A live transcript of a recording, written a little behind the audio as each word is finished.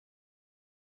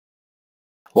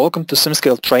Welcome to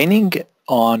SimScale training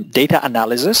on data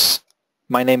analysis.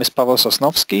 My name is Pavel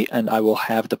Sosnovsky and I will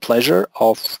have the pleasure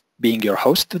of being your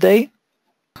host today.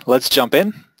 Let's jump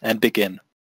in and begin.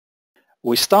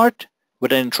 We start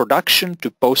with an introduction to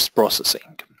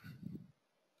post-processing.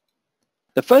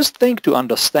 The first thing to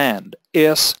understand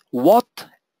is what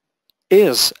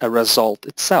is a result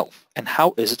itself and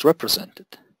how is it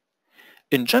represented.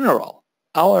 In general,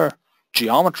 our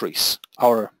geometries,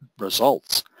 our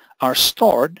results, are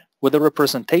stored with a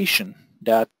representation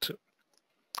that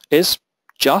is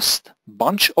just a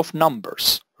bunch of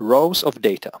numbers, rows of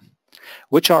data,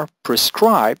 which are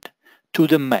prescribed to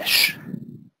the mesh.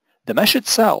 The mesh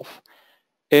itself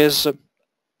is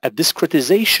a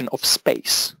discretization of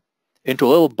space into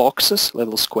little boxes,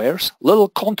 little squares, little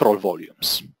control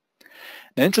volumes.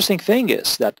 The interesting thing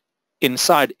is that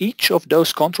inside each of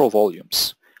those control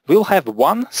volumes, we'll have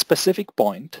one specific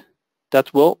point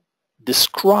that will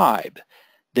describe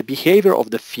the behavior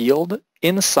of the field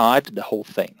inside the whole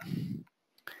thing.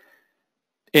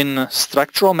 In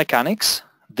structural mechanics,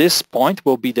 this point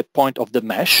will be the point of the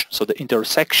mesh, so the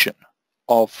intersection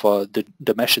of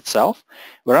the mesh itself,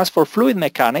 whereas for fluid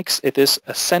mechanics it is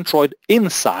a centroid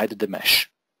inside the mesh.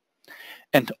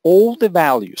 And all the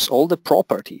values, all the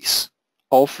properties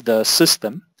of the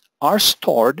system are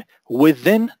stored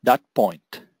within that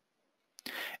point.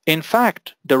 In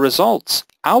fact, the results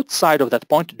outside of that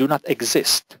point do not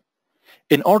exist.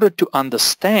 In order to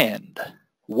understand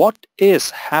what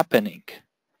is happening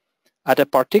at a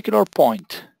particular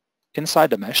point inside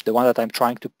the mesh, the one that I'm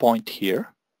trying to point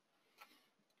here,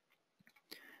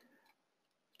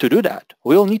 to do that,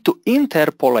 we'll need to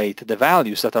interpolate the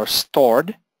values that are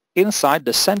stored inside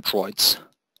the centroids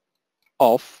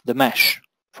of the mesh.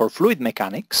 For fluid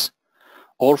mechanics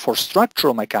or for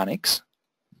structural mechanics,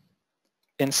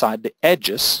 inside the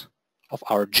edges of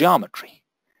our geometry.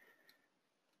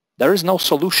 There is no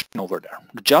solution over there,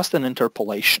 just an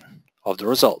interpolation of the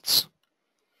results.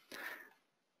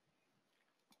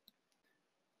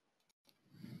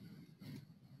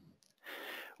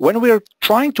 When we're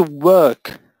trying to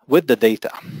work with the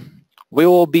data, we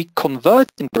will be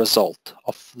converting the result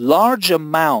of large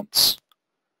amounts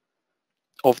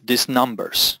of these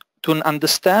numbers to an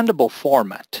understandable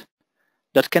format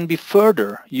that can be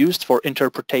further used for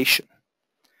interpretation.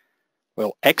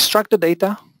 We'll extract the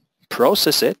data,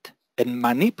 process it, and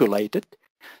manipulate it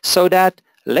so that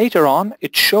later on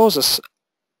it shows us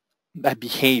a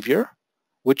behavior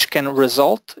which can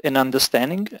result in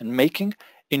understanding and making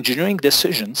engineering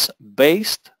decisions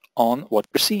based on what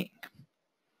we're seeing.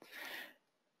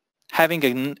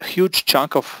 Having a huge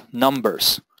chunk of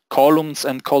numbers, columns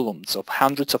and columns of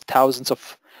hundreds of thousands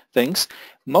of things,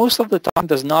 most of the time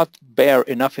does not bear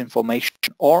enough information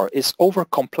or is over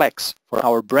complex for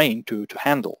our brain to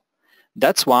handle.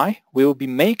 That's why we will be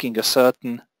making a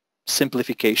certain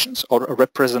simplifications or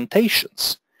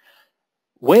representations.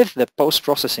 With the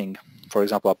post-processing, for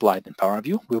example, applied in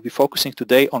ParaView, we'll be focusing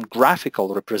today on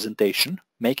graphical representation,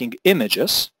 making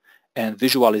images and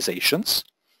visualizations.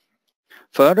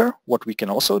 Further, what we can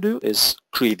also do is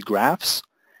create graphs,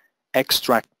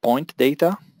 extract point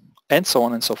data, and so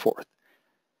on and so forth.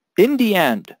 In the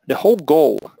end, the whole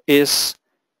goal is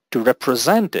to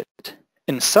represent it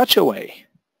in such a way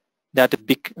that,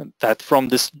 that from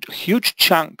this huge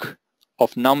chunk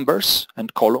of numbers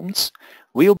and columns,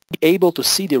 we'll be able to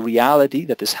see the reality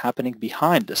that is happening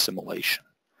behind the simulation,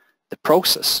 the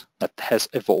process that has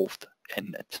evolved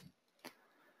in it.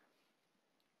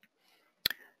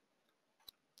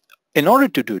 In order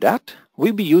to do that,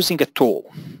 we'll be using a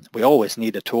tool. We always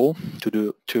need a tool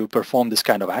to perform this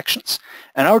kind of actions.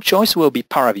 And our choice will be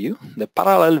ParaView, the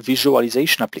Parallel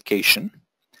Visualization Application,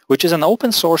 which is an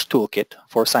open source toolkit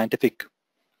for scientific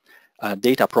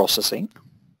data processing.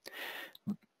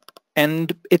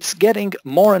 And it's getting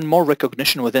more and more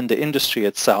recognition within the industry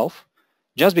itself,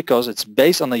 just because it's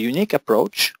based on a unique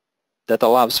approach that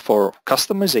allows for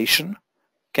customization,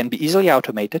 can be easily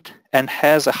automated, and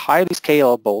has a highly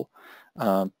scalable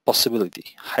possibility,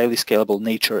 highly scalable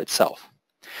nature itself.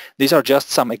 These are just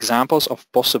some examples of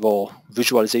possible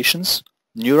visualizations,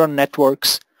 neural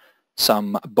networks,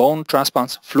 some bone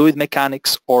transplants, fluid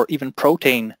mechanics, or even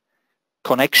protein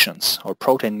connections or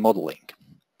protein modeling.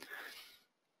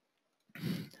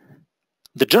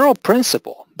 The general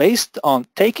principle based on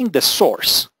taking the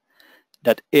source,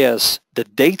 that is the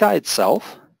data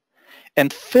itself,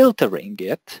 and filtering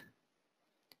it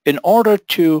in order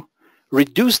to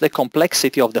reduce the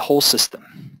complexity of the whole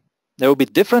system. There will be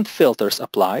different filters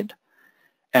applied,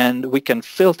 and we can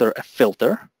filter a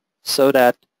filter so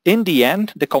that in the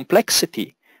end the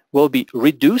complexity will be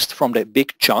reduced from the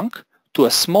big chunk to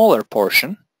a smaller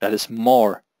portion that is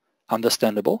more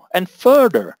understandable and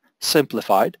further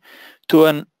simplified to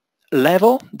a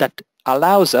level that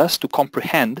allows us to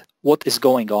comprehend what is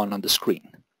going on the screen.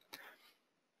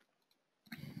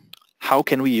 How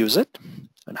can we use it?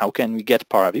 And how can we get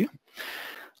ParaView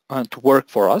to work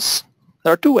for us?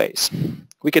 There are two ways.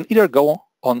 We can either go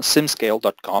on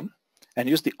SimScale.com and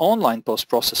use the online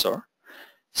post-processor,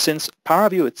 since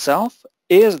ParaView itself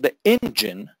is the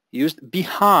engine used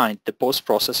behind the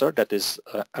post-processor that is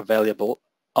available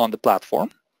on the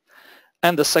platform.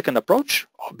 And the second approach,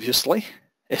 obviously,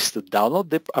 is to download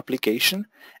the application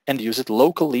and use it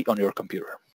locally on your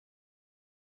computer.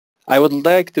 I would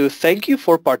like to thank you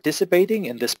for participating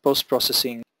in this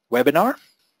post-processing webinar.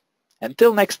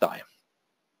 Until next time,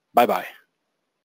 bye-bye.